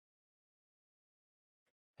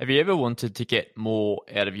Have you ever wanted to get more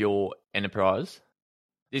out of your enterprise?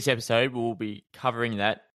 This episode we'll be covering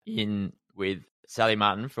that in with Sally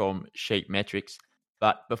Martin from Sheep Metrics.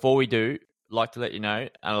 But before we do, I'd like to let you know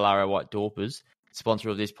Alara White Dorpers, sponsor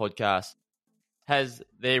of this podcast, has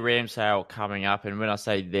their ram sale coming up. And when I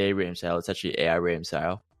say their ram sale, it's actually our ram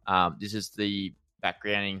sale. This is the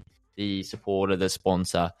backgrounding, the supporter, the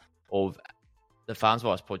sponsor of the Farms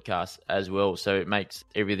Vice podcast as well. So it makes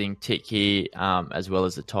everything tick here, as well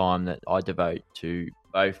as the time that I devote to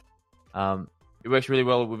both. It works really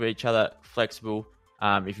well with each other, flexible.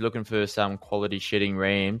 If you're looking for some quality shedding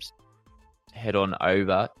rams, head on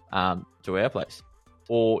over to our place,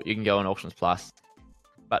 or you can go on Auctions Plus.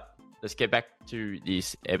 But let's get back to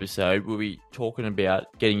this episode. We'll be talking about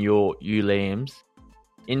getting your ewe lambs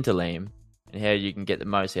into lamb and how you can get the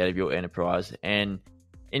most out of your enterprise, and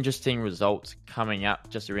interesting results coming up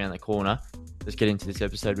just around the corner. Let's get into this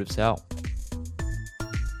episode with Sal.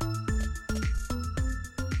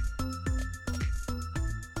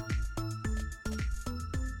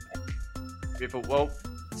 Beautiful. Well,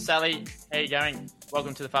 Sally, how are you going?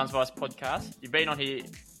 Welcome to the Farms Vice podcast. You've been on here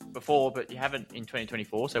before, but you haven't in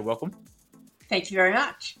 2024, so welcome. Thank you very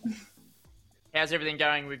much. How's everything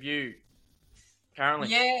going with you currently?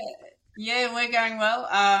 Yeah, we're going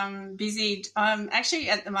well. Busy. I'm actually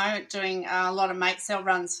at the moment doing a lot of mate cell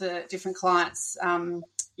runs for different clients.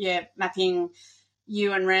 Mapping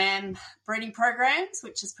ewe and ram breeding programs,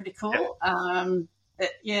 which is pretty cool.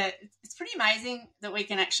 It's pretty amazing that we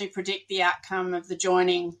can actually predict the outcome of the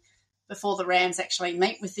joining before the rams actually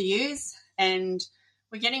meet with the ewes, and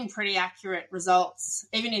we're getting pretty accurate results,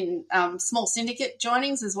 even in small syndicate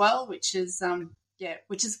joinings as well, which is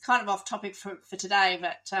kind of off topic for today,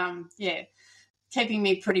 but keeping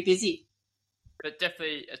me pretty busy. But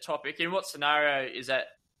definitely a topic. In what scenario is that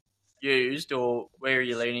used, or where are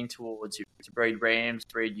you leaning towards? To breed rams,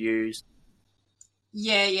 breed ewes?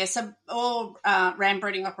 Yeah. So all ram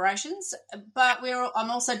breeding operations, but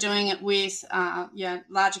I'm also doing it with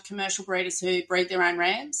larger commercial breeders who breed their own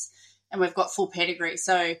rams, and we've got full pedigree.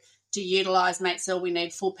 So to utilise mate cell, we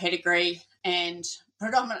need full pedigree, and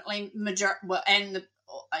predominantly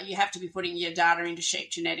you have to be putting your data into sheep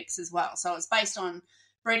genetics as well. So it's based on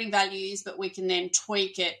breeding values, but we can then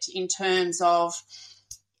tweak it in terms of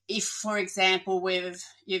if, for example,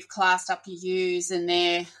 you've classed up your ewes and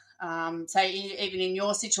they're say even in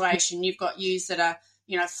your situation, you've got ewes that are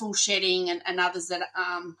full shedding and others that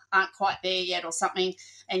aren't quite there yet or something,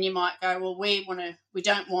 and you might go, well, we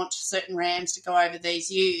don't want certain rams to go over these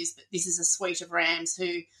ewes, but this is a suite of rams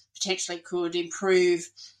who potentially could improve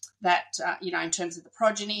that, in terms of the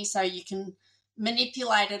progeny. So you can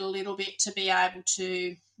manipulate it a little bit to be able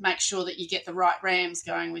to make sure that you get the right rams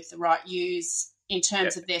going with the right ewes in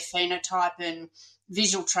terms of their phenotype and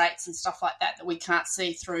visual traits and stuff like that we can't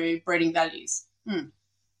see through breeding values. So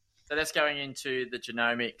that's going into the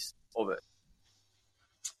genomics of it.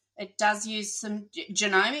 It does use some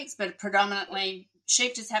genomics, but predominantly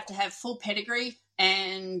sheep just have to have full pedigree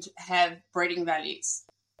and have breeding values.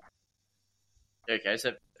 Okay,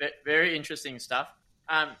 so very interesting stuff.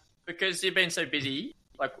 Because you've been so busy,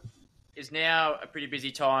 is now a pretty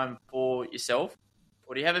busy time for yourself,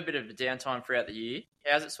 or do you have a bit of a downtime throughout the year?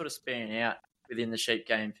 How's it sort of spanning out within the sheep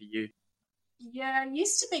game for you? Yeah, it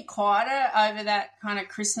used to be quieter over that kind of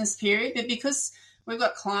Christmas period, but because we've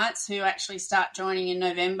got clients who actually start joining in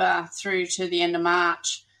November through to the end of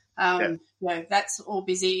March, that's all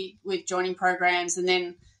busy with joining programs, and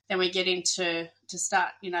then we get into to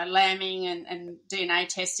start, lambing and DNA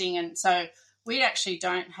testing, and so we actually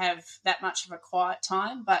don't have that much of a quiet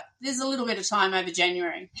time, but there's a little bit of time over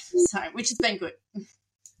January, which has been good.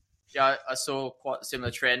 Yeah, I saw quite a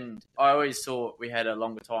similar trend. I always thought we had a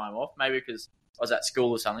longer time off, maybe because I was at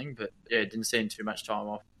school or something, but it didn't seem too much time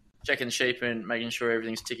off. Checking the sheep and making sure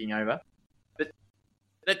everything's ticking over. But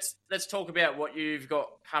let's talk about what you've got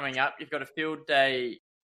coming up. You've got a field day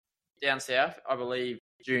down south, I believe,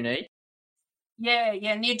 Junee.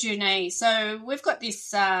 Yeah, near Junee. So we've got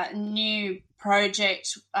this new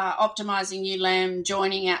project, optimising ewe lamb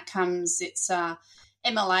joining outcomes. It's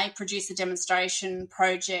MLA, Producer Demonstration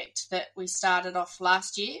Project, that we started off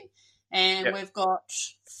last year. And we've got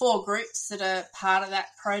 4 groups that are part of that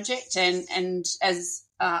project. And as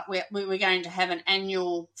we're going to have an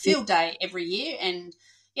annual field day every year. And,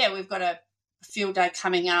 we've got a field day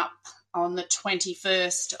coming up on the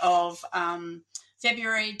 21st of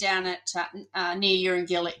February down at near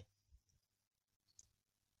Urungilly.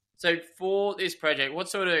 So for this project, what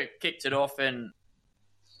sort of kicked it off, and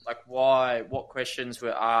why, what questions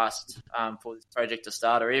were asked for this project to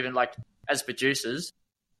start, or even as producers,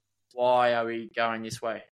 why are we going this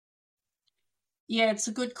way? Yeah, it's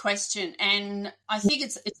a good question, and I think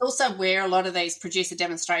it's also where a lot of these producer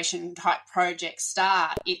demonstration type projects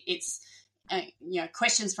start. It's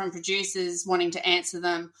questions from producers wanting to answer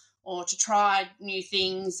them or to try new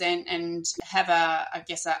things and have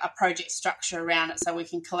a project structure around it, so we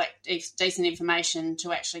can collect decent information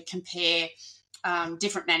to actually compare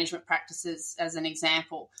different management practices, as an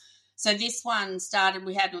example. So this one started.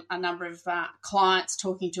 We had a number of clients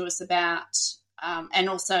talking to us about. And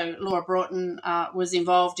also Laura Broughton was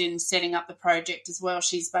involved in setting up the project as well.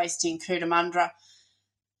 She's based in Cootamundra.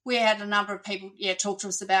 We had a number of people talk to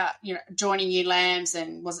us about joining Ewe Lambs,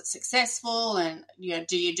 and was it successful, and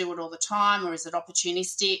do you do it all the time, or is it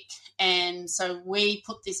opportunistic? And so we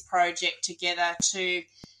put this project together to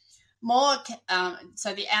more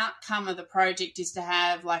so the outcome of the project is to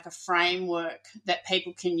have like a framework that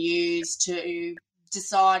people can use to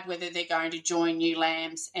decide whether they're going to join Ewe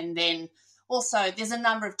Lambs. And then also there's a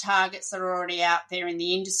number of targets that are already out there in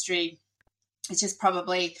the industry. It's just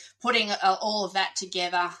probably putting all of that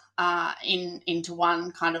together into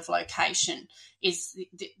one kind of location is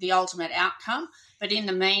the ultimate outcome. But in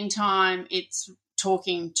the meantime, it's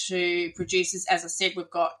talking to producers. As I said, we've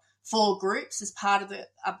got 4 groups as part of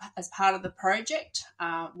the project.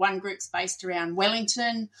 One group's based around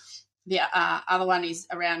Wellington. The other one is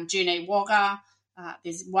around Junee Wagga.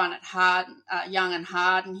 There's one at Young and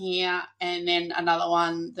Harden here, and then another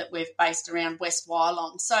one that we've based around West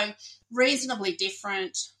Wyalong. So reasonably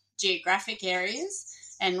different geographic areas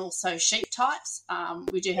and also sheep types.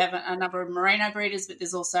 We do have a number of merino breeders, but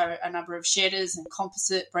there's also a number of shedders and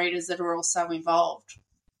composite breeders that are also involved.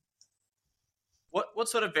 What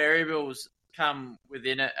sort of variables come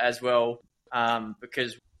within it as well?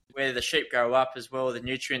 Because where the sheep grow up as well, the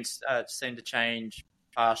nutrients seem to change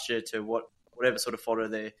pasture to whatever sort of fodder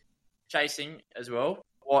they're chasing as well.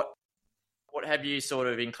 What have you sort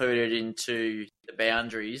of included into the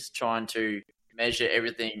boundaries, trying to measure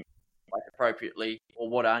everything like appropriately, or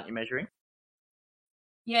what aren't you measuring?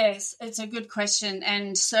 Yes, it's a good question.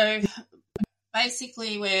 And so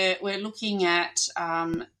basically we're looking at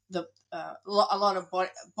a lot of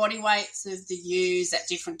body weights of the ewes at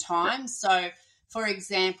different times. So, for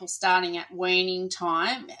example, starting at weaning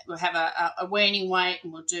time, we'll have a weaning weight,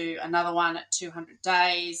 and we'll do another one at 200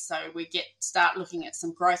 days. So we start looking at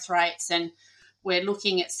some growth rates, and we're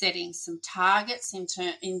looking at setting some targets and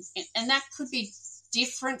that could be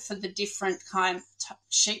different for the different kind of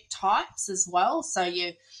sheep types as well. So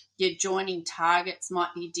your joining targets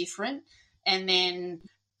might be different, and then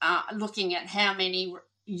looking at how many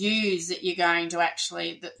ewes that you're going to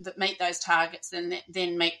actually that meet those targets and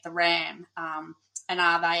then meet the ram, and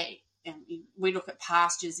are they? We look at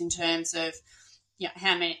pastures in terms of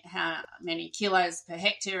how many kilos per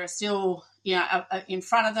hectare are still in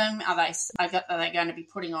front of them. Are they going to be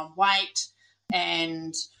putting on weight?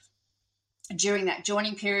 And during that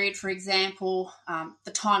joining period, for example,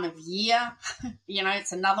 the time of year,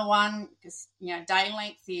 it's another one, because day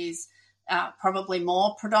length is probably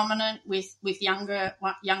more predominant with younger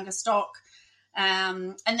stock,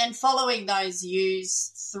 and then following those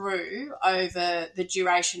ewes through over the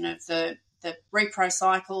duration of the repro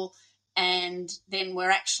cycle, and then we're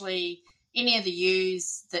actually any of the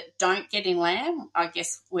ewes that don't get in lamb, I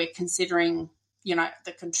guess we're considering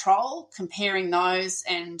the control, comparing those,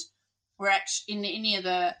 and we're actually in any of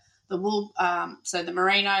the wool, so the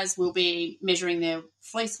merinos will be measuring their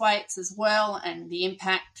fleece weights as well, and the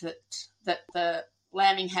impact that the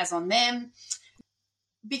lambing has on them.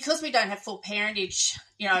 Because we don't have full parentage,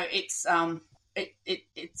 it's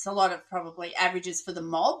a lot of probably averages for the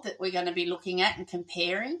mob that we're going to be looking at and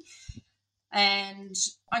comparing. And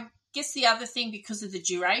I guess the other thing, because of the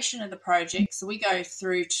duration of the project, so we go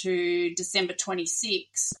through to December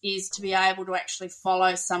 26, is to be able to actually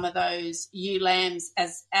follow some of those ewe lambs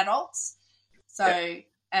as adults. So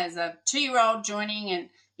as a 2-year-old joining,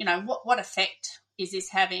 and what effect is this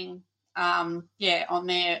having on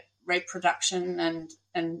their reproduction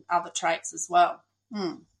and other traits as well.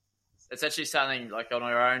 It's actually something like on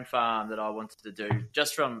our own farm that I wanted to do,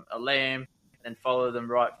 just from a lamb and follow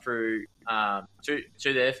them right through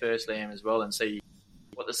to their first lamb as well, and see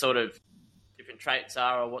what the sort of different traits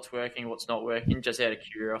are, or what's working, what's not working, just out of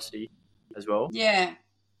curiosity as well. Yeah.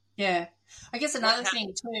 I guess another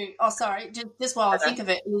thing too. Oh, sorry. Just while I think of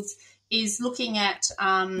it, is looking at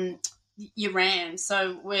your ram.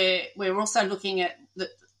 So we're also looking at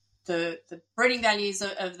the breeding values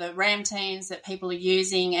of the ram teams that people are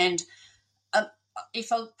using, and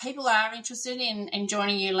if people are interested in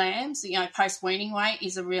joining Ewe Lambs, post weaning weight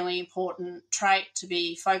is a really important trait to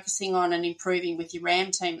be focusing on and improving with your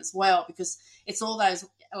ram team as well, because it's all those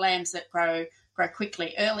lambs that grow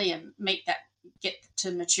quickly early and meet get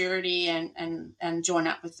to maturity and join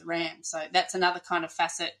up with the ram. So that's another kind of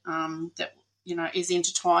facet that, is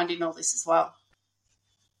intertwined in all this as well.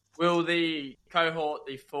 Will the cohort,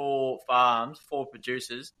 the 4 farms, 4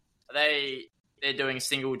 producers, they're doing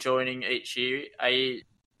single joining each year? Are you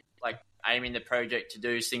aiming the project to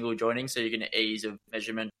do single joining so you can ease of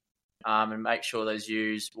measurement and make sure those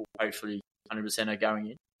ewes will hopefully 100% are going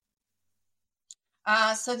in?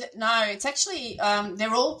 No, it's actually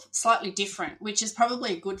they're all slightly different, which is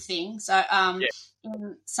probably a good thing. So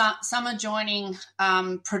some are joining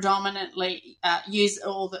predominantly use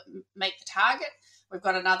all that make the target. We've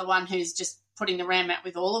got another one who's just putting the ram out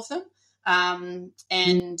with all of them,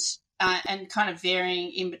 and kind of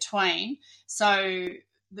varying in between. So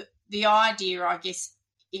the idea, I guess,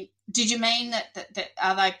 did you mean that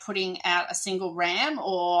are they putting out a single ram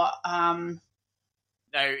or?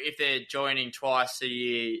 No, if they're joining twice a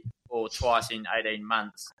year or twice in 18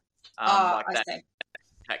 months, that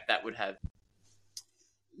would have.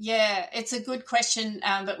 Yeah, it's a good question,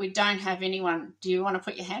 but we don't have anyone. Do you want to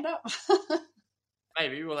put your hand up?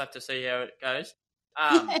 Maybe we'll have to see how it goes.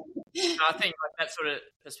 I think that sort of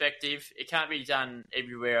perspective, it can't be done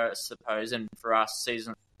everywhere, I suppose. And for us,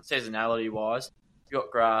 seasonality-wise, you've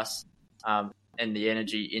got grass and the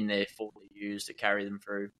energy in there for the ewes to carry them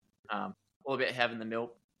through. All about having the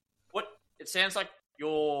milk. It sounds like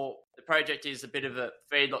the project is a bit of a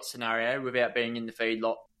feedlot scenario without being in the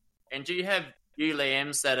feedlot. And do you have ewe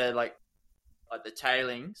lambs that are like the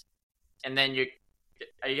tailings, and then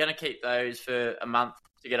are you going to keep those for a month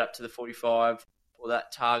to get up to the 45 or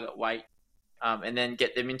that target weight, and then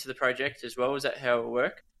get them into the project as well? Is that how it will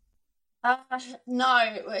work?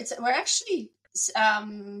 No, we're actually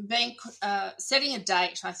setting a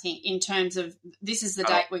date, I think, in terms of this is the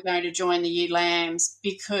date we're going to join the ewe lambs,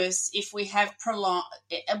 because if we have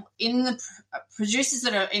in the producers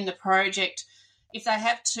that are in the project, if they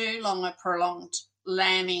have too long a prolonged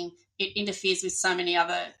lambing, it interferes with so many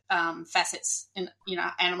other facets in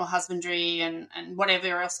animal husbandry and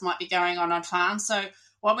whatever else might be going on farm. So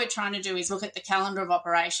what we're trying to do is look at the calendar of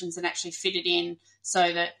operations and actually fit it in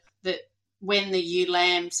so that when the ewe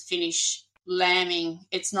lambs finish lambing,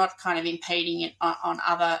 it's not kind of impeding it on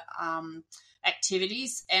other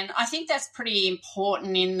activities. And I think that's pretty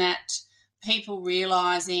important in that people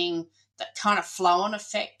realising that kind of flow-on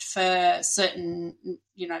effect for certain,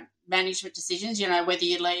 management decisions, whether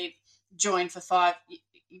you join for 5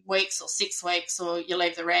 weeks or 6 weeks or you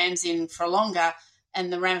leave the rams in for longer,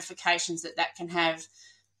 and the ramifications that can have,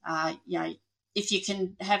 if you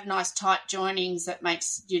can have nice tight joinings, that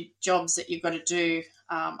makes your jobs that you've got to do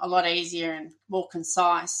a lot easier and more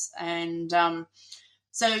concise. And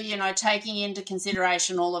so, taking into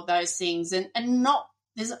consideration all of those things and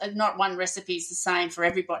there's not one recipe is the same for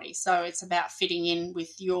everybody. So it's about fitting in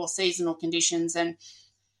with your seasonal conditions and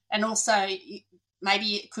also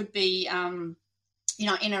maybe it could be, in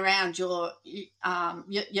around your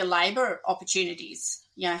labour opportunities,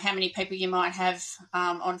 how many people you might have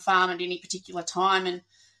on farm at any particular time. And,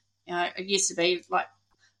 it used to be like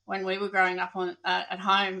when we were growing up at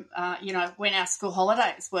home, when our school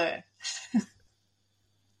holidays were.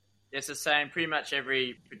 It's the same. Pretty much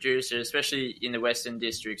every producer, especially in the Western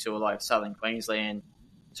districts or like Southern Queensland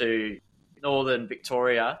to Northern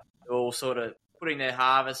Victoria, are all sort of putting their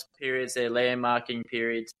harvest periods, their landmarking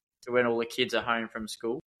periods to when all the kids are home from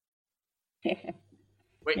school.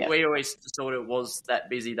 We always thought it was that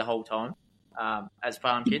busy the whole time as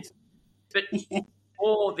farm kids. But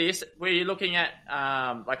for this, were you looking at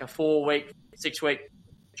like a 4-week, 6-week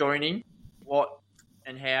joining? What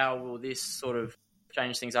and how will this sort of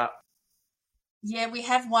change things up? Yeah, we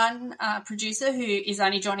have one producer who is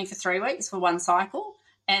only joining for 3 weeks for one cycle,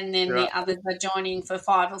 and then the others are joining for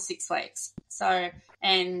 5 or 6 weeks. So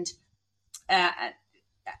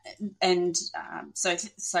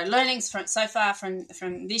so learnings from so far from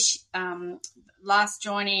this last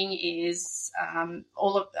joining is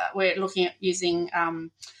we're looking at using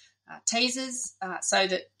teasers so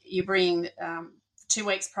that you bring 2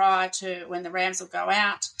 weeks prior to when the rams will go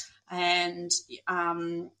out. And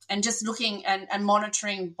just looking and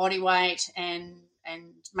monitoring body weight and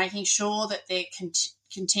making sure that they're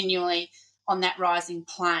continually on that rising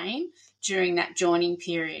plane during that joining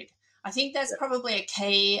period. I think that's probably a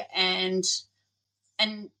key, and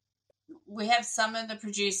we have some of the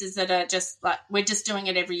producers that are just like, we're just doing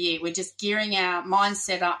it every year. We're just gearing our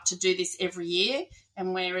mindset up to do this every year,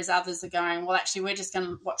 and whereas others are going, well, actually, we're just going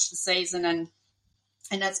to watch the season, and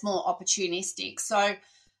that's more opportunistic. So,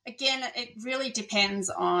 again, it really depends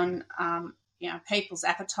on, people's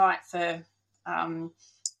appetite for,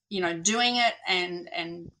 doing it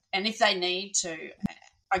and if they need to.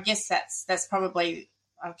 I guess that's probably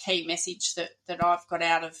a key message that I've got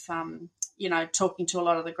out of talking to a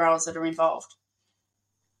lot of the growers that are involved.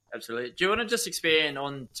 Absolutely. Do you want to just expand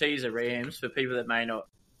on teaser rams for people that may not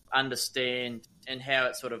understand and how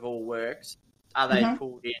it sort of all works? Are they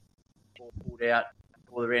pulled in or pulled out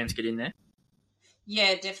before the rams get in there?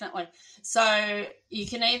 Yeah, definitely. So you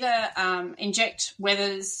can either inject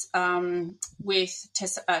wethers with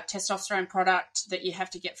testosterone product that you have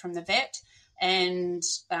to get from the vet, and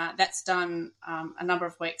that's done a number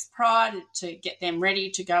of weeks prior to get them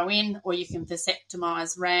ready to go in, or you can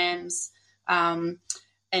vasectomise rams, and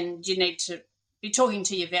you need to be talking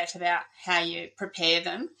to your vet about how you prepare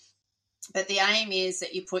them. But the aim is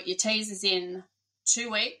that you put your teasers in 2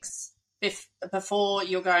 weeks before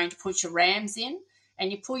you're going to put your rams in,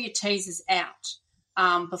 and you pull your teasers out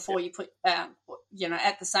before you put, at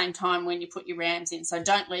the same time when you put your rams in. So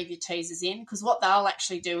don't leave your teasers in, because what they'll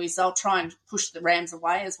actually do is they'll try and push the rams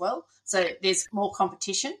away as well. So there's more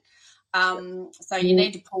competition. So you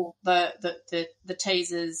need to pull the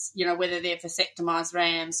teasers, whether they're vasectomised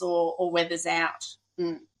rams or wethers out.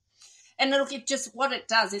 And look, what it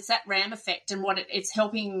does, it's that ram effect, and it's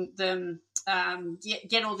helping them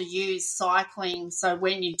get all the ewes cycling. So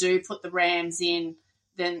when you do put the rams in,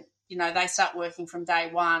 then they start working from day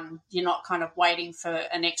one. You're not kind of waiting for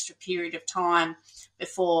an extra period of time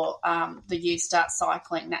before the ewes start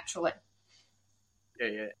cycling naturally.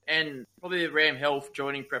 Yeah. And probably the ram health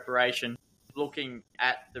joining preparation, looking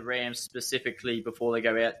at the rams specifically before they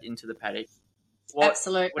go out into the paddock.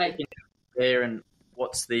 Absolutely. What do you think there, and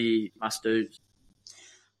what's the must-dos?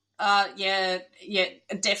 Yeah,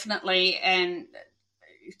 definitely. And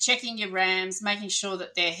checking your rams, making sure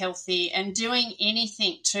that they're healthy, and doing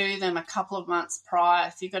anything to them a couple of months prior.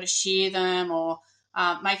 If you've got to shear them, or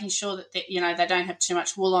making sure that they don't have too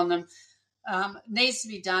much wool on them, needs to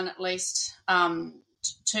be done at least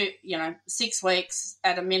 6 weeks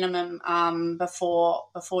at a minimum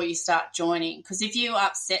before you start joining. Because if you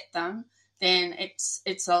upset them, then it's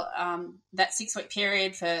that 6 week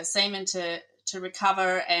period for semen to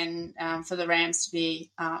recover and for the rams to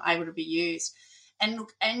be able to be used. And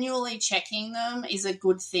look, annually checking them is a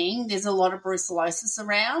good thing. There's a lot of brucellosis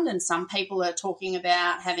around, and some people are talking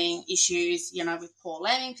about having issues, with poor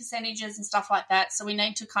lambing percentages and stuff like that. So we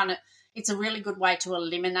need to it's a really good way to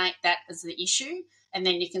eliminate that as the issue, and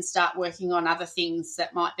then you can start working on other things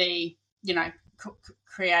that might be,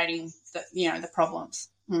 creating the problems.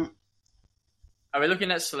 Are we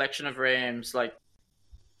looking at selection of rams? Like,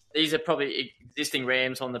 these are probably existing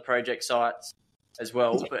rams on the project sites as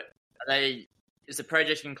well, but is the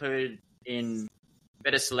project included in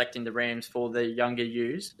better selecting the rams for the younger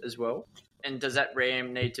ewes as well? And does that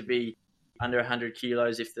ram need to be under 100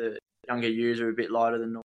 kilos if the younger ewes are a bit lighter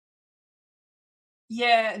than normal?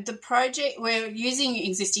 Yeah, the project, we're using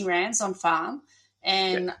existing rams on farm,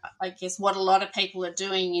 and I guess what a lot of people are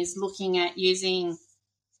doing is looking at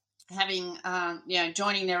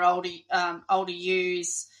joining their older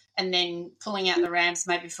ewes, and then pulling out the rams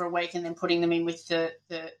maybe for a week and then putting them in with the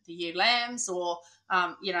ewe lambs, or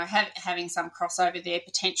having some crossover there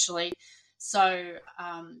potentially. So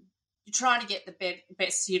you're trying to get the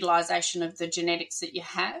best utilisation of the genetics that you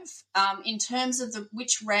have. In terms of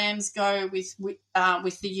which rams go with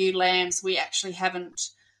the ewe lambs, we actually haven't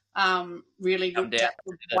really looked at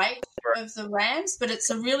the weight of the rams, but it's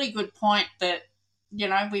a really good point that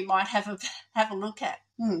we might have a look at.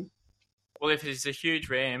 Well, if it's a huge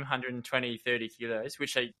ram, 120, 30 kilos,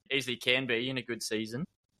 which they easily can be in a good season,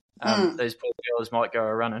 those poor girls might go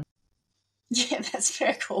a-running. Yeah, that's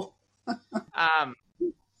very cool.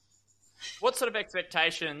 What sort of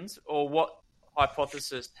expectations or what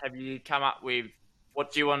hypothesis have you come up with?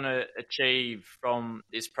 What do you want to achieve from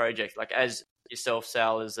this project? Like, as yourself,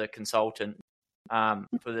 Sal, as a consultant for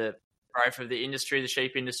the growth of the industry, the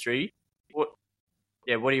sheep industry, what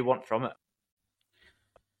do you want from it?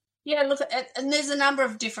 Yeah, look, and there's a number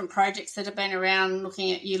of different projects that have been around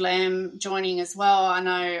looking at ewe lamb joining as well. I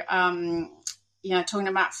know, talking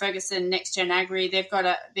to Mark Ferguson, Next Gen Agri, they've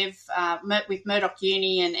with Murdoch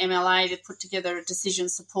Uni and MLA, they've put together a decision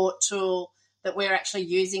support tool that we're actually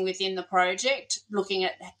using within the project, looking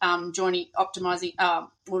at joining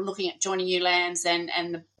ewe lambs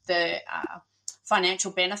and the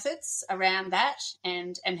financial benefits around that,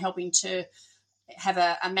 and helping to have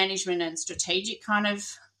a management and strategic kind of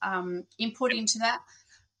input into that.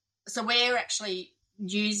 So we're actually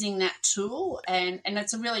using that tool, and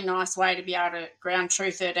it's a really nice way to be able to ground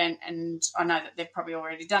truth it, and I know that they've probably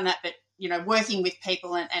already done that, but working with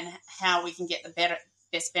people and how we can get the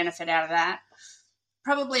best benefit out of that.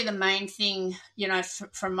 Probably the main thing,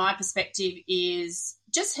 from my perspective, is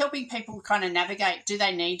just helping people kind of navigate, do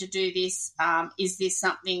they need to do this? Is this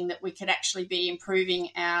something that we could actually be improving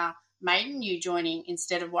our maiden ewe joining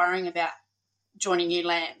instead of worrying about joining ewe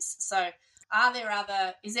lambs? So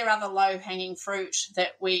is there other low-hanging fruit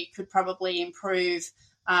that we could probably improve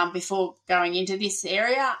before going into this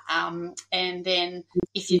area? And then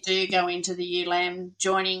if you do go into the ewe lamb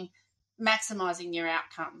joining, maximising your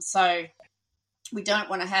outcomes. So we don't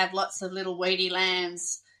want to have lots of little weedy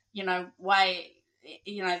lambs,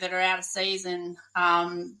 that are out of season,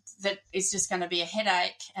 that is just going to be a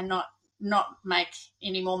headache and not make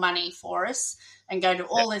any more money for us and go to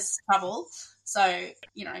all this trouble. So,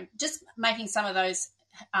 just making some of those,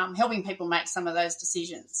 helping people make some of those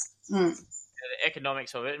decisions. The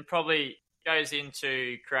economics of it, and probably goes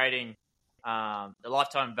into creating the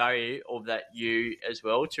lifetime value of that ewe as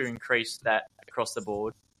well to increase that across the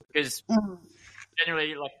board. Because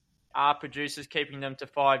generally, are producers keeping them to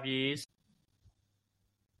 5 years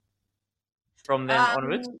from then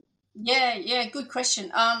onwards? Yeah, good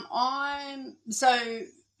question. So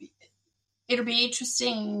it'll be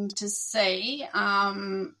interesting to see.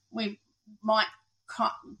 We might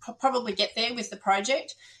probably get there with the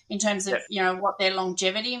project in terms of what their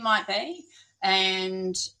longevity might be,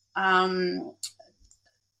 and a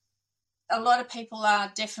lot of people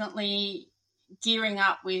are definitely gearing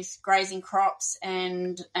up with grazing crops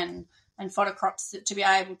and fodder crops to be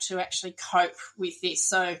able to actually cope with this.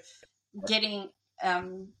 So getting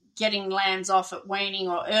lambs off at weaning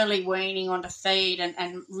or early weaning onto feed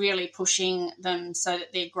and really pushing them so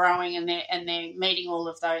that they're growing and they're meeting all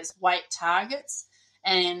of those weight targets.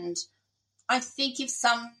 And I think if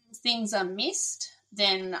some things are missed,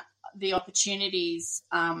 then the opportunities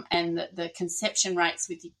and the conception rates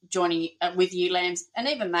with joining with ewe lambs and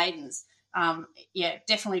even maidens,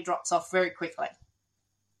 definitely drops off very quickly.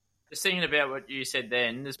 Just thinking about what you said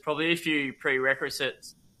then, there's probably a few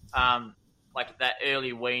prerequisites like that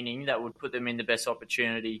early weaning that would put them in the best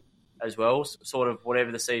opportunity as well, sort of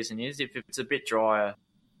whatever the season is. If it's a bit drier,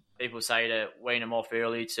 people say to wean them off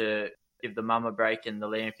early to give the mum a break and the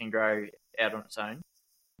lamb can grow out on its own.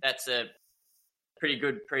 That's a pretty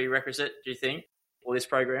good prerequisite, do you think, for this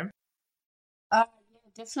program?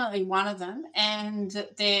 Definitely one of them. And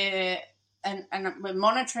we're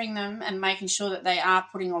monitoring them and making sure that they are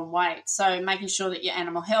putting on weight. So making sure that your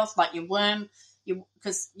animal health, like your worm,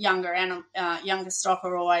 because younger stock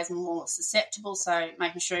are always more susceptible, so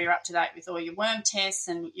making sure you're up to date with all your worm tests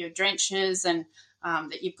and your drenches and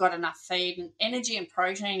that you've got enough feed and energy and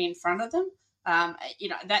protein in front of them.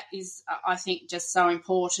 That is, I think, just so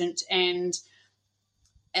important. And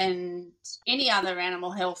any other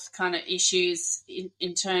animal health kind of issues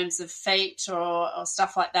in terms of feet or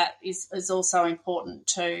stuff like that is also important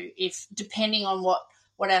too, if depending on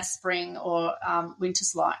what our spring or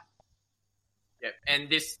winter's like. Yep, and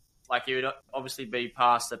this, it would obviously be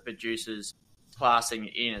past the producers classing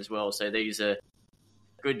in as well. So these are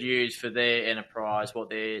good ewes for their enterprise, what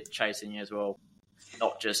they're chasing as well,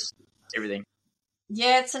 not just everything.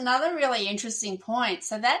 Yeah, it's another really interesting point.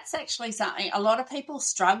 So that's actually something a lot of people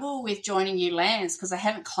struggle with joining ewe lambs because they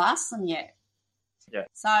haven't classed them yet. Yeah.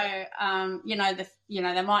 So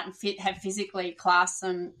they mightn't have physically classed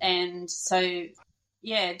them, and so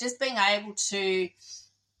just being able to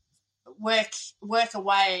work a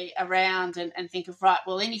way around and think of, right,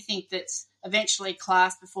 well, anything that's eventually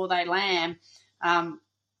classed before they lamb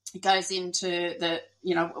goes into the,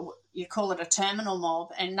 you call it a terminal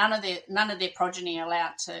mob, and none of their progeny are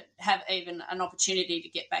allowed to have even an opportunity to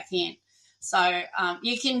get back in. So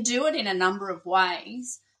you can do it in a number of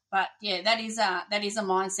ways, but that is a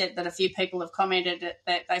mindset that a few people have commented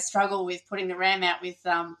that they struggle with putting the ram out with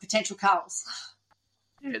potential culls.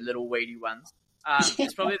 Yeah, little weedy ones.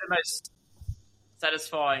 It's probably the most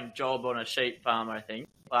satisfying job on a sheep farm, I think,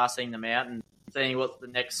 classing them out and seeing what the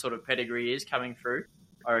next sort of pedigree is coming through,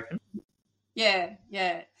 I reckon. Yeah.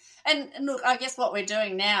 And look, I guess what we're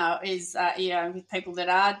doing now is, with people that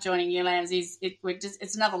are joining ewe lambs,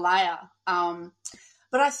 it's another layer.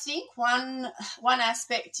 But I think one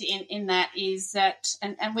aspect in that is that,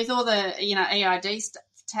 and with all the EID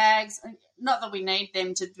tags, not that we need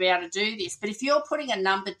them to be able to do this, but if you're putting a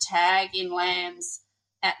numbered tag in lambs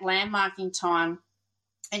at lamb marking time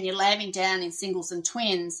and you're lambing down in singles and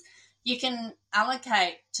twins, you can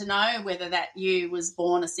allocate to know whether that ewe was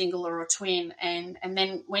born a single or a twin, and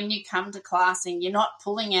then when you come to classing, you're not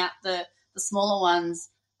pulling out the smaller ones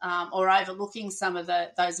or overlooking some of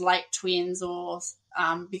those late twins, or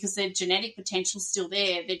because their genetic potential's still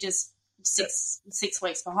there, they're just six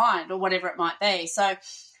weeks behind or whatever it might be. So,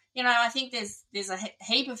 I think there's a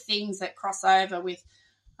heap of things that cross over with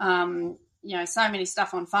so many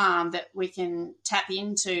stuff on farm that we can tap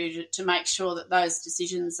into to make sure that those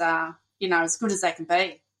decisions are, as good as they can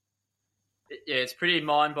be. Yeah, it's pretty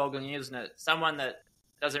mind-boggling, isn't it? Someone that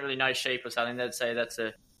doesn't really know sheep or something, they'd say that's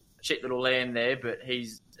a cheap little lamb there, but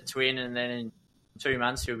he's a twin, and then in 2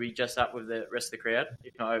 months he'll be just up with the rest of the crowd,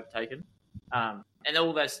 if not overtaken. And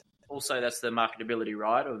all that's the marketability,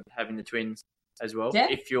 right, of having the twins as well,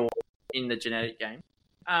 if you're in the genetic game.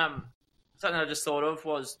 Something I just thought of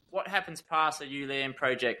was, what happens past a ewe lamb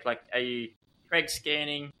project? Like, are you preg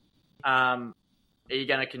scanning? Are you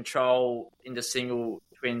going to control into single,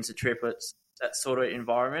 twins, or triplets, that sort of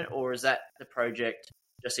environment, or is that the project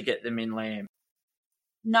just to get them in lamb?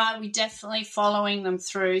 No, we're definitely following them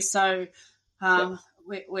through. So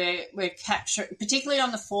we're capturing, particularly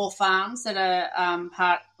on the 4 farms that are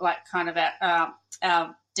part, like kind of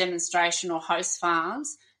our demonstration or host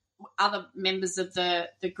farms. Other members of the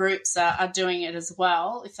groups are doing it as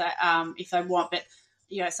well if they want. But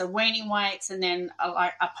so weaning weights, and then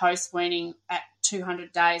a post weaning at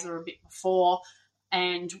 200 days or a bit before,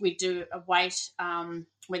 and we do a weight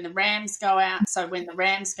when the rams go out. So when the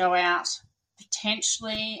rams go out,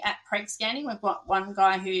 potentially at preg scanning, we've got one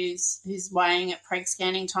guy who's weighing at preg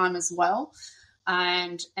scanning time as well,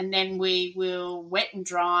 and then we will wet and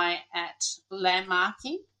dry at lamb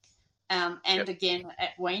marking. Again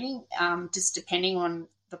at weaning, just depending on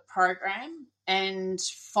the program, and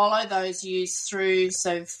follow those ewes through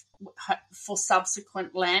for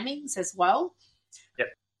subsequent lambings as well.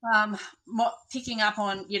 Picking up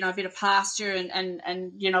on a bit of pasture and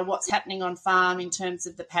what's happening on farm in terms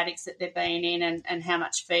of the paddocks that they're being in and how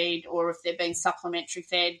much feed, or if they're being supplementary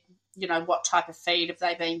fed, what type of feed have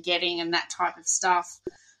they been getting and that type of stuff,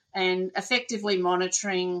 and effectively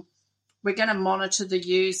monitoring. We're going to monitor the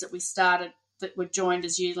ewes that were joined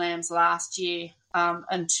as ewe lambs last year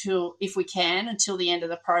until the end of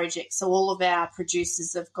the project. So all of our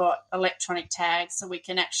producers have got electronic tags, so we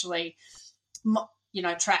can actually,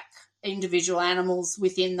 track individual animals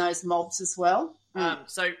within those mobs as well.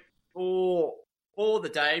 So for the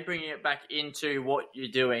day, bringing it back into what you're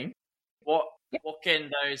doing, what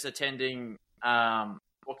can those attending,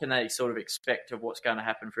 what can they sort of expect of what's going to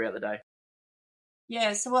happen throughout the day?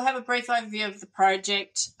 Yeah, so we'll have a brief overview of the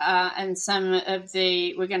project and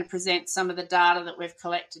we're going to present some of the data that we've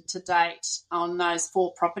collected to date on those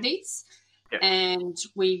 4 properties. Yep. And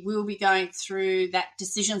we will be going through that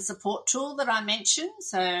decision support tool that I mentioned.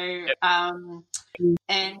 So, yep.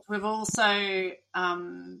 And we've also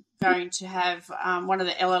going to have one of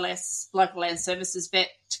the LLS, Local Land Services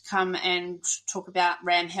vet, to come and talk about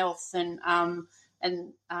ram health and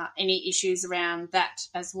any issues around that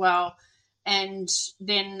as well. And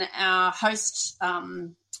then our host, Barrick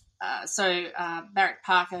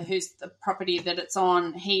Parker, who's the property that it's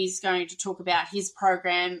on, he's going to talk about his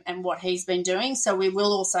program and what he's been doing. So we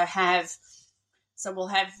will also have, we'll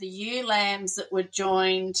have the ewe lambs that were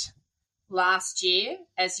joined last year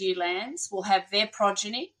as ewe lambs. We'll have their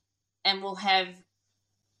progeny, and we'll have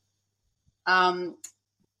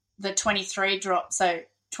the 23 drop. So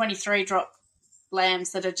 23 drop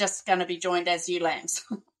lambs that are just going to be joined as ewe lambs.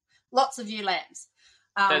 Lots of ewe lambs.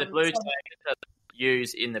 So the blue tag are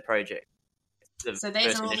ewes in the project. So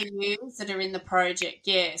these are all the ewes that are in the project,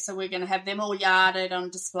 yeah. So we're going to have them all yarded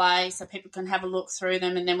on display so people can have a look through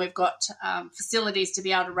them, and then we've got facilities to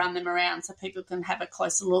be able to run them around so people can have a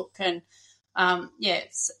closer look and,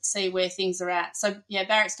 see where things are at. So, yeah,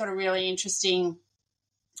 Barrick's got a really interesting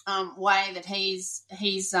way that he's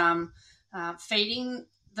feeding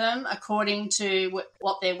them according to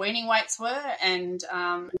what their weaning weights were, and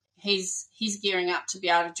he's gearing up to be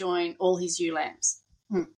able to join all his ewe lambs.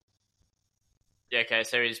 Yeah, okay,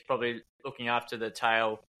 so he's probably looking after the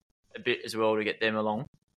tail a bit as well to get them along.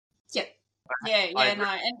 Yep.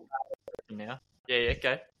 Now. Yeah,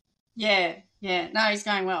 okay. Yeah, no, he's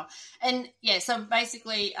going well. And, yeah, so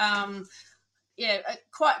basically,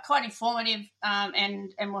 quite informative,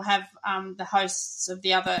 and we'll have the hosts of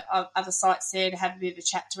the other sites there to have a bit of a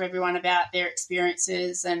chat to everyone about their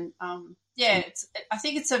experiences. And, I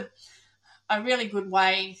think it's a really good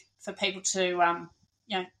way for people to,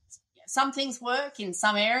 some things work in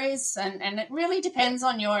some areas, and it really depends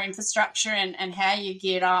on your infrastructure and how you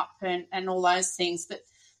get up and all those things. But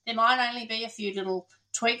there might only be a few little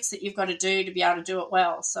tweaks that you've got to do to be able to do it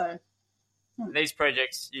well. So these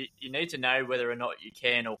projects, you need to know whether or not you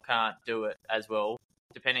can or can't do it as well,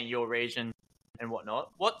 depending on your region and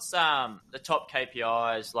whatnot. What's the top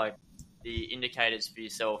KPIs, like the indicators for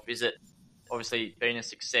yourself? Is it obviously being a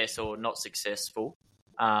success or not successful?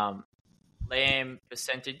 Lamb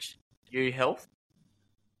percentage, ewe health?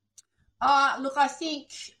 Look, I think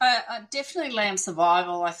definitely lamb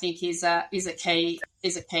survival. I think is a key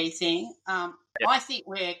thing. I think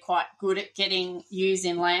we're quite good at getting ewes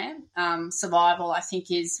in lamb. Survival, I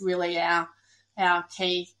think, is really our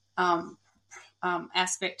key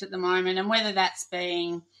aspect at the moment, and whether that's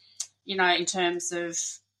being, in terms of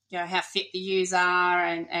how fit the ewes are,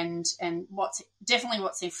 and what's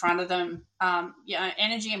in front of them.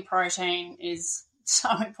 Energy and protein is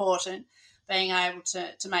so important. Being able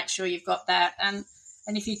to make sure you've got that, and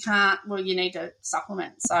if you can't, well, you need to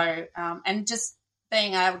supplement. So and just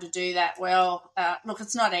being able to do that well. Look,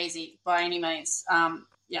 it's not easy by any means.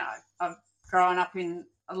 I've grown up in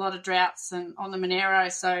a lot of droughts and on the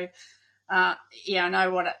Monero, so I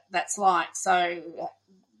know what that's like. So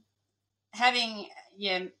having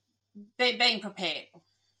being prepared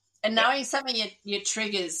and knowing some of your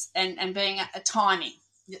triggers and being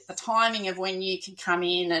the timing of when you can come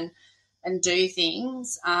in and do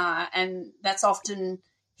things, and that's often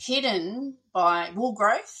hidden by wool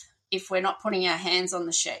growth if we're not putting our hands on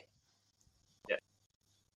the sheep. Yeah,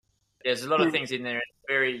 there's a lot of things in there,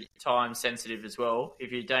 very time sensitive as well.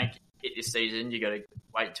 If you don't hit this season, you got to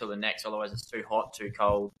wait till the next, otherwise it's too hot, too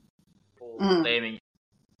cold for lambing.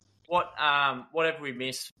 What have we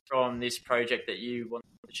missed from this project that you want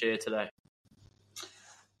to share today?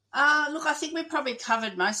 Look, I think we've probably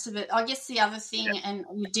covered most of it. I guess the other thing, and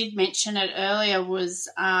you did mention it earlier, was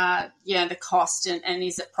the cost and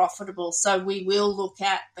is it profitable? So we will look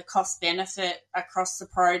at the cost benefit across the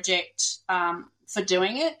project for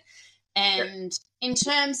doing it. And in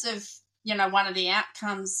terms of, one of the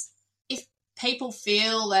outcomes, if people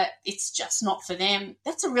feel that it's just not for them,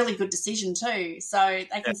 that's a really good decision too. So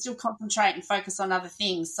they can still concentrate and focus on other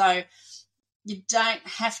things. So you don't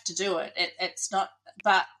have to do it. It's not,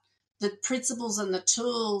 but the principles and the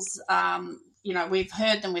tools, we've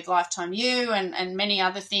heard them with Lifetime Ewe and many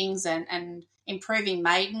other things, and improving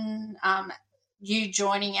maiden ewe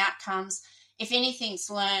joining outcomes. If anything's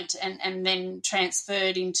learnt and then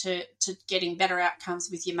transferred into getting better outcomes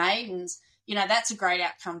with your maidens, that's a great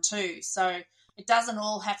outcome too. So it doesn't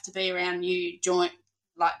all have to be around ewe joint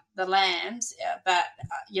like the lambs, but,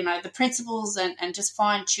 the principles and just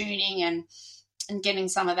fine-tuning and getting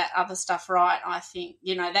some of that other stuff right, I think,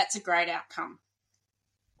 that's a great outcome.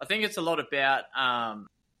 I think it's a lot about,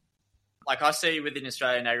 like I see within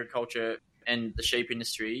Australian agriculture and the sheep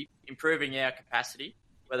industry, improving our capacity,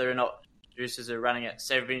 whether or not producers are running at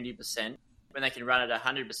 70%, when they can run at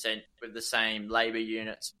 100% with the same labour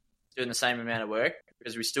units, doing the same amount of work,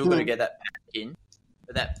 because we still got to get that paddock in,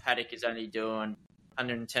 but that paddock is only doing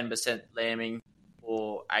 110% lambing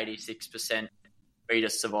or 86% breeder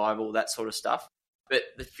survival, that sort of stuff. But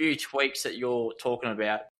the few tweaks that you're talking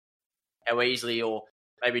about, how easily or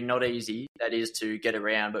maybe not easy that is to get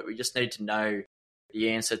around, but we just need to know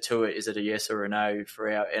the answer to it. Is it a yes or a no for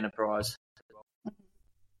our enterprise?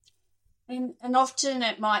 And often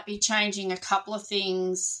it might be changing a couple of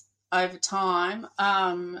things over time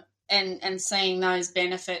and seeing those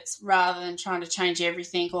benefits rather than trying to change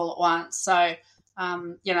everything all at once. So,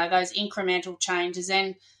 those incremental changes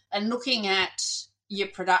and looking at your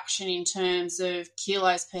production in terms of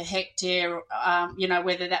kilos per hectare,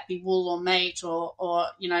 whether that be wool or meat or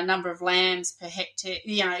number of lambs per hectare,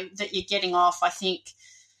 that you're getting off. I think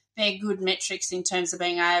they're good metrics in terms of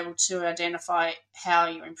being able to identify how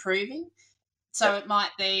you're improving. So it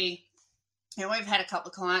might be, we've had a couple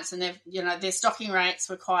of clients and their stocking rates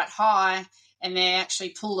were quite high and they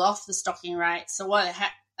actually pulled off the stocking rates. So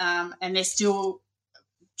and they're still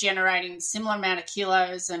generating similar amount of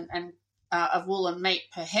kilos and of wool and meat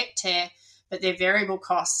per hectare, but their variable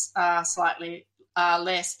costs are slightly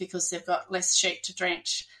less because they've got less sheep to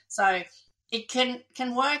drench. So it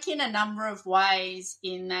can work in a number of ways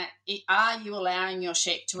in that are you allowing your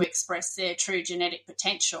sheep to express their true genetic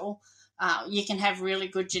potential? You can have really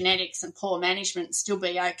good genetics and poor management and still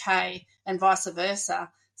be okay, and vice versa.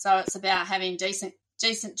 So it's about having decent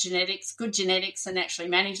genetics, good genetics, and actually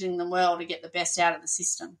managing them well to get the best out of the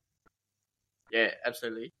system. Yeah,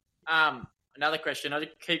 absolutely. Another question. I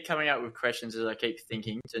keep coming up with questions as I keep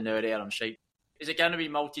thinking to nerd out on sheep. Is it going to be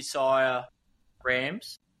multi-sire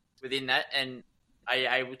rams within that? And are you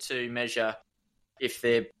able to measure if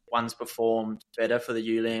their ones performed better for the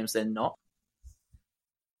ewe lambs than not?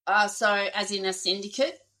 So as in a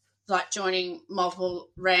syndicate, like joining multiple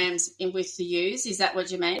rams in with the ewes, is that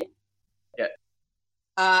what you mean? Yeah.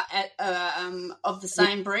 Of the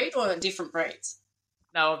same breed or different breeds?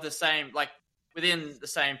 No, of the same, like within the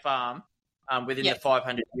same farm, within the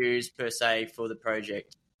 500 ewes per se for the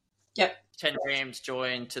project. Yep. 10 rams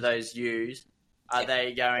joined to those ewes. Are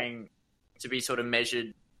they going to be sort of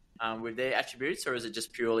measured with their attributes, or is it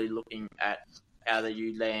just purely looking at how the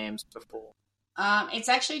ewe lambs perform? It's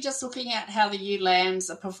actually just looking at how the ewe lambs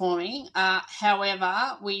are performing.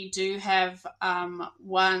 However, we do have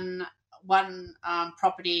one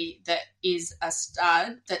property that is a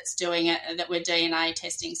stud that's doing it, that we're DNA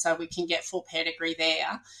testing, so we can get full pedigree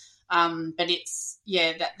there. But it's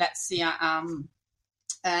that's the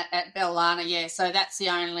at Bellana, so that's the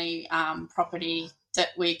only property that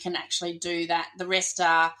we can actually do that. The rest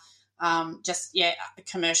are just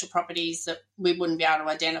commercial properties that we wouldn't be able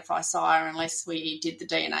to identify sire unless we did the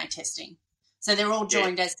DNA testing. So they're all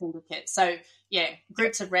joined as syndicates. So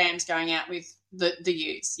groups of rams going out with the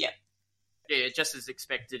ewes. Yeah, just as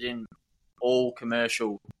expected in all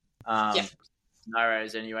commercial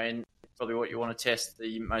scenarios anyway, and probably what you want to test,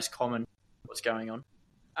 the most common, what's going on.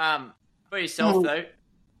 For yourself, though,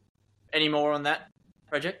 any more on that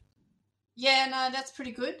project? Yeah, no, that's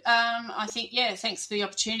pretty good. I think, thanks for the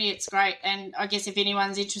opportunity. It's great. And I guess if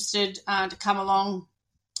anyone's interested to come along,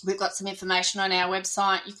 we've got some information on our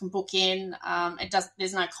website. You can book in.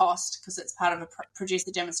 There's no cost because it's part of a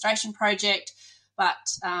producer demonstration project. But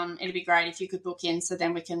it'd be great if you could book in so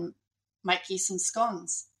then we can make you some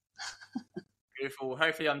scones. Beautiful.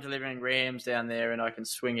 Hopefully I'm delivering rams down there and I can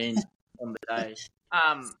swing in on the day.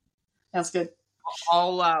 Sounds good.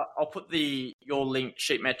 I'll put your link,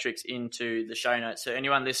 Sheep Metrics, into the show notes so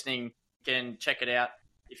anyone listening can check it out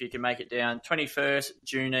if you can make it down. 21st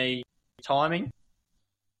June timing?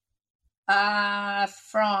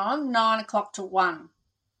 From 9 o'clock to 1.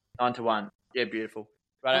 9 to 1. Yeah, beautiful.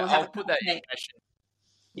 Right, I'll put that information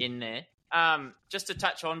in there. Just to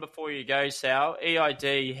touch on before you go, Sal,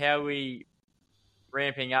 EID, how are we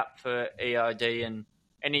ramping up for EID and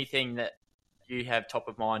anything that you have top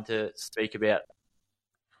of mind to speak about?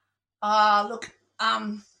 I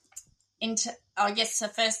guess the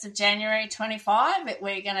 1st of January 25,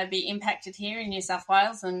 we're going to be impacted here in New South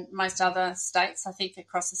Wales and most other states, I think,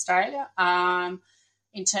 across Australia.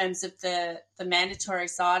 In terms of the mandatory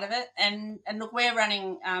side of it. And look, we're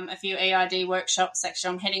running a few EID workshops.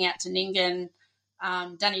 Actually, I'm heading out to Nyngan,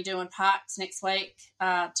 Dunedoo Parks next week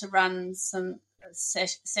to run some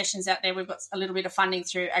sessions out there. We've got a little bit of funding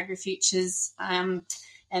through AgriFutures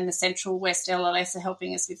and the Central West LLS are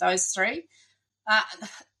helping us with those three.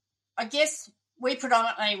 I guess we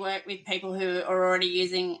predominantly work with people who are already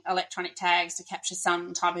using electronic tags to capture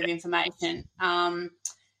some type of information.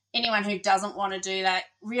 Anyone who doesn't want to do that,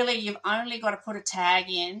 really you've only got to put a tag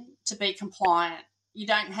in to be compliant. You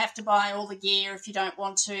don't have to buy all the gear if you don't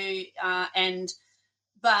want to.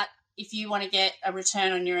 But if you want to get a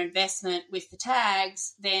return on your investment with the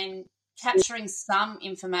tags, then capturing some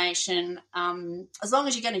information, as long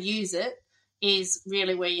as you're going to use it, is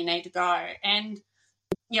really where you need to go. And,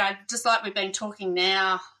 just like we've been talking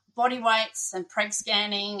now, body weights and preg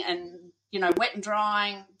scanning and wet and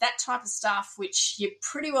drying, that type of stuff, which you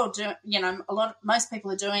pretty well do, most people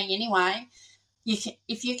are doing anyway.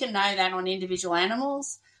 If you can know that on individual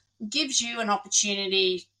animals, it gives you an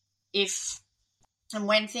opportunity if and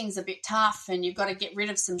when things are a bit tough and you've got to get rid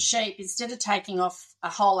of some sheep, instead of taking off a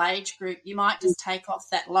whole age group, you might just take off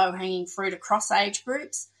that low-hanging fruit across age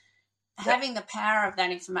groups. Having the power of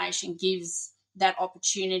that information gives that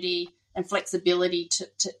opportunity and flexibility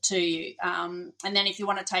to you. And then if you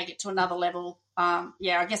want to take it to another level, I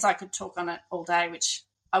guess I could talk on it all day, which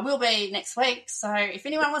I will be next week. So if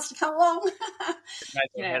anyone wants to come along,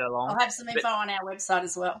 I'll have some info on our website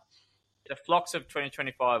as well. The flocks of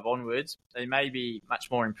 2025 onwards, they may be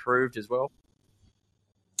much more improved as well.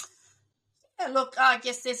 Yeah, look, I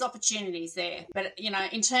guess there's opportunities there. But,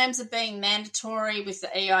 in terms of being mandatory with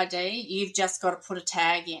the EID, you've just got to put a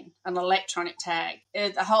tag in, an electronic tag.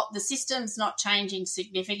 The system's not changing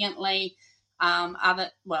significantly.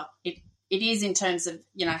 It is in terms of,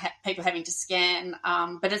 people having to scan,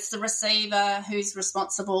 but it's the receiver who's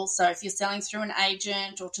responsible. So if you're selling through an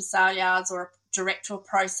agent or to sale yards or direct to a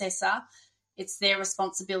processor, it's their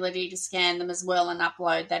responsibility to scan them as well and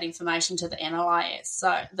upload that information to the NLIS,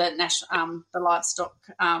 so the national, the livestock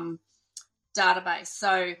database.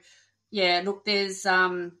 So, look, there's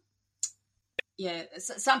some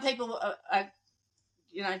people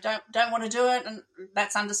don't want to do it, and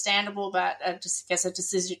that's understandable. But I just guess a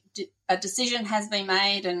decision has been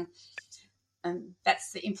made, and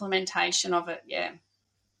that's the implementation of it. Yeah.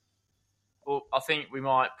 Well, I think we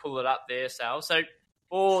might pull it up there, Sal. So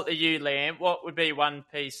for the ewe lamb, what would be one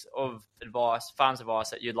piece of farm's advice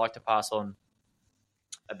that you'd like to pass on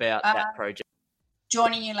about that project?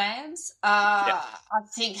 Joining ewe lambs, I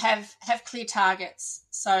think have clear targets.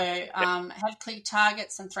 So have clear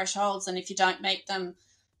targets and thresholds, and if you don't meet them,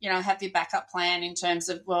 have your backup plan in terms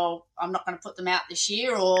of, well, I'm not going to put them out this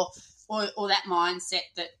year, or that mindset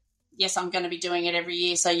that, yes, I'm going to be doing it every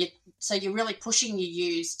year. So you're really pushing your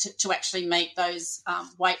ewes to actually meet those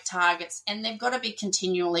weight targets, and they've got to be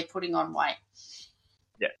continually putting on weight.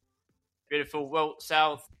 Yeah, beautiful. Well,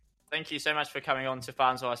 Sal, thank you so much for coming on to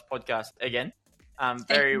Farms Advice podcast again.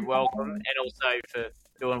 Very welcome, and also for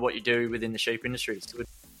doing what you do within the sheep industry. It's good.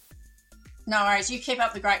 No worries. You keep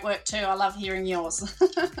up the great work too. I love hearing yours.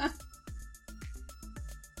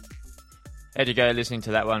 How'd you go listening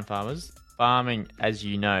to that one, farmers? Farming, as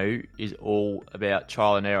you know, is all about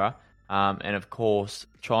trial and error. And of course,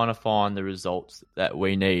 trying to find the results that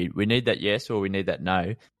we need. We need that yes or we need that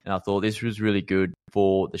no. And I thought this was really good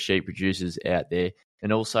for the sheep producers out there.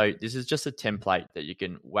 And also, this is just a template that you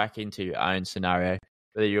can whack into your own scenario,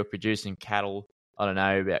 whether you're producing cattle, I don't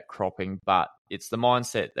know about cropping, but it's the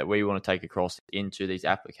mindset that we want to take across into these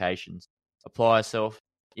applications. Apply yourself,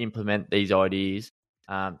 implement these ideas.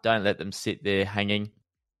 Don't let them sit there hanging.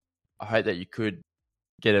 I hope that you could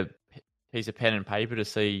get a piece of pen and paper to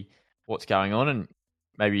see what's going on, and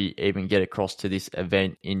maybe even get across to this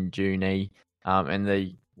event in June and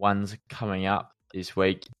the ones coming up this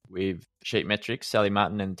week with Sheep Metrics, Sally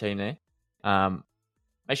Martin and the team there.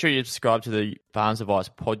 Make sure you subscribe to the Farms Advice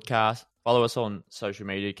podcast. Follow us on social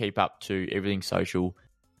media. Keep up to everything social.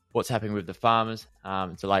 What's happening with the farmers?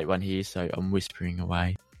 It's a late one here, so I'm whispering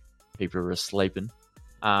away. People are sleeping.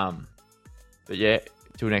 But yeah,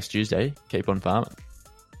 till next Tuesday, keep on farming.